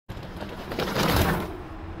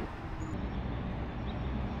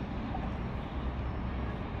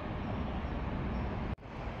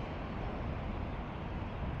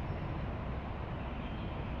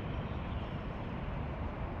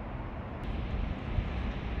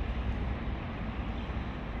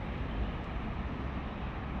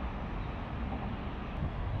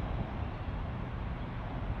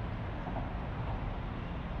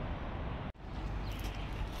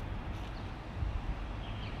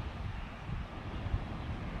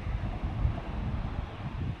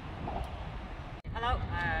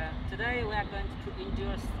Today we are going to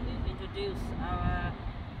introduce our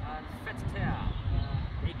fat-tail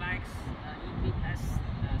e-bikes EBS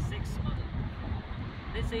 6 model.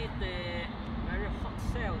 This is the very hot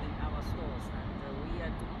sale in our stores, and we are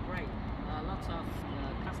doing great. Lots of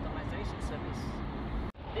customization service.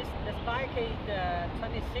 This bike is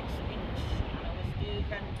 26 inch, and we still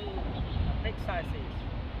can do big sizes.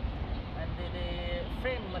 And the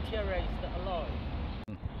frame material is the alloy.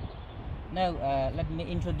 Now let me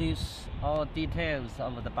introduce all details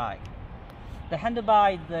of the bike. The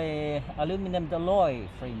handlebar is the aluminum alloy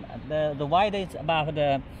frame. The width is about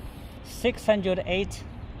 608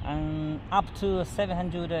 and up to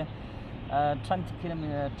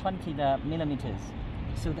 720 millimeters.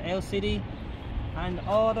 So the LCD and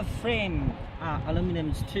all the frame are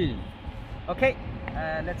aluminums too. Okay,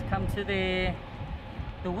 let's come to the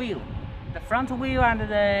wheel. The front wheel and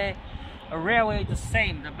the rear wheel is the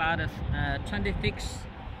same, about 26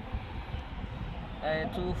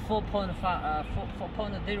 to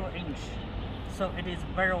 4.0 inch. So it is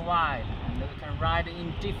very wide, and we can ride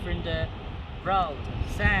in different roads,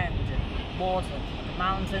 sand, water,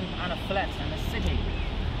 mountain, and flat, and city.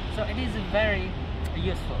 So it is very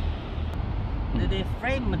useful. The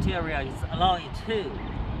frame material is alloy too,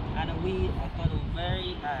 and we got a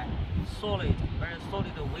very solid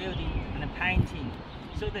welding and painting.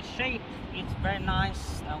 So the shape is very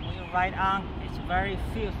nice, and when you ride on, it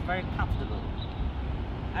feels very comfortable.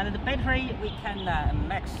 And the battery we can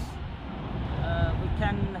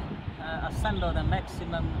assemble the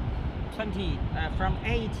maximum 20 from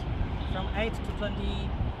 8 to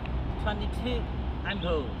 22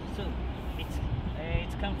 amperes. So it's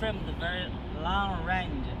confirmed the very long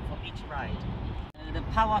range for each ride. The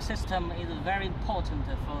power system is very important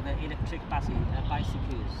for the electric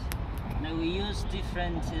bicycles. Now we use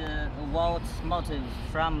different volt motors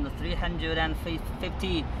from the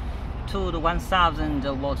 350 to the 1000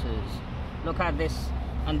 volts. Look at this.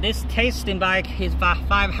 And this testing bike is about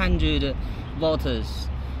 500 volts,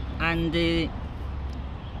 and it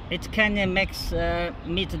can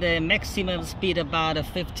meet the maximum speed about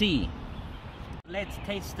 50. Let's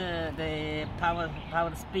test the power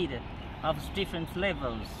speed of different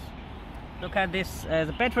levels. Look at this.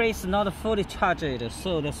 The battery is not fully charged,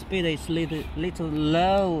 so the speed is little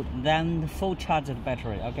low than the full charged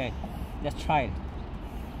battery. Okay, let's try it.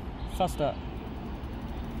 First, level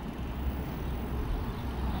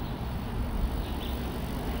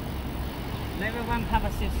 1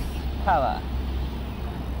 power.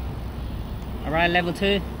 All right, level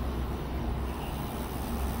 2.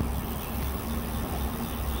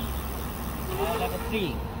 Level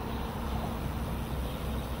 3.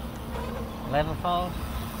 Level 4.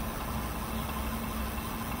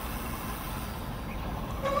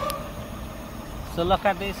 So look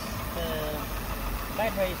at this. The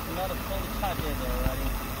battery is not fully charged already.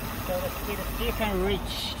 So the speed still can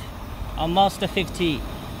reach almost 50.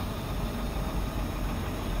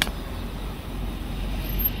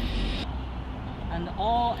 And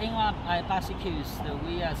all in-up bicycles that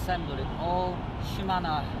we assembled, all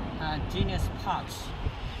Shimano Genius parts.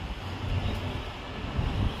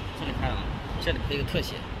 这里看啊，这里可以有特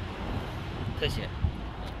写，这里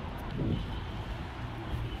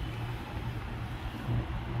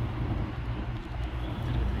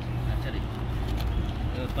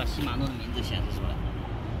把西马诺的名字显示出来。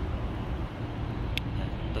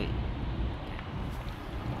对。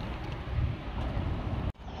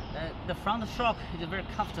The front shock is very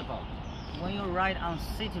comfortable when you ride on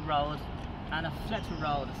city road and a flat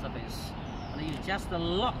road surface. And you just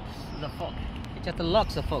lock the fork. It just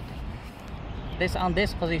locks the fork. This on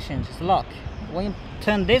this position is locked. When you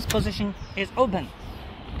turn this position, it's open.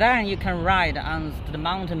 Then you can ride on the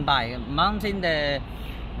mountain bike, mounting the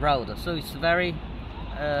road. So it's very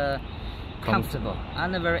comfortable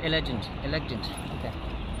and very elegant. Okay.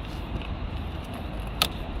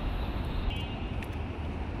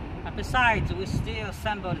 Besides, we still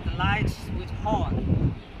assembled the lights with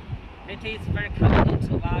horn. It is very convenient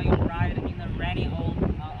while you ride in the rainy or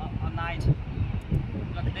night.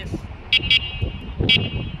 Look at this.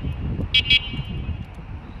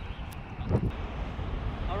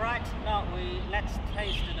 Alright, now let's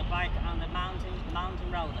test the bike on the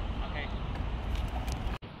mountain road.